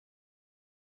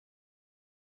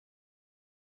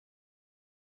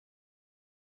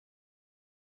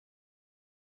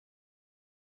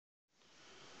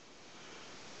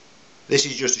This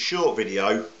is just a short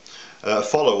video,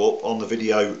 follow up on the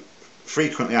video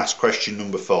frequently asked question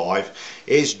number 5.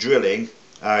 Is drilling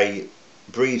a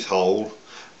breathe hole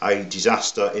a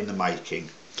disaster in the making?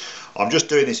 I'm just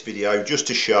doing this video just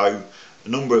to show a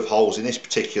number of holes in this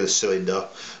particular cylinder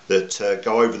that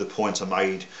go over the point I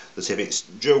made, that if it's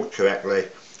drilled correctly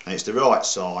and it's the right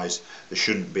size, there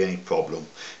shouldn't be any problem.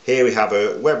 Here we have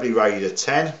a Webley Raider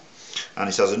 10 and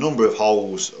it has a number of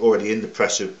holes already in the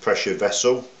pressure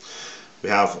vessel. We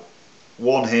have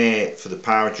one here for the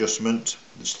power adjustment.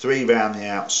 There's 3 round the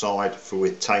outside for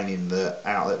retaining the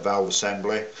outlet valve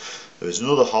assembly. There's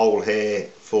another hole here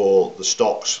for the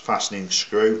stocks fastening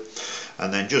screw,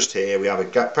 and then just here we have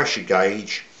a pressure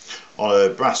gauge on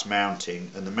a brass mounting,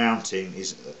 and the mounting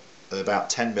is about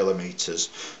 10mm.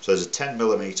 So there's a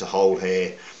 10mm hole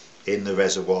here in the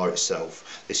reservoir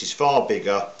itself. This is far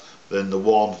bigger than the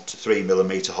 1 to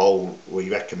 3mm hole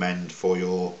we recommend for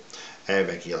your air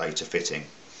regulator fitting.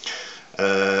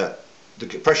 The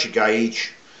pressure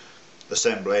gauge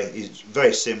assembly is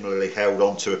very similarly held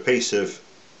onto a piece of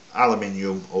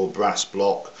aluminium or brass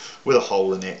block with a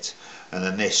hole in it, and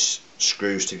then this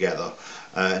screws together,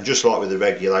 and just like with the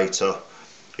regulator,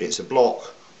 it's a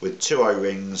block with 2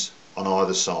 O-rings on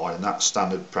either side, and that's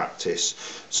standard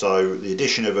practice. So the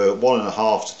addition of a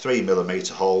 1.5 to 3mm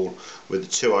hole with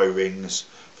the 2 O-rings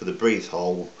for the breathe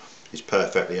hole is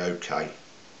perfectly okay.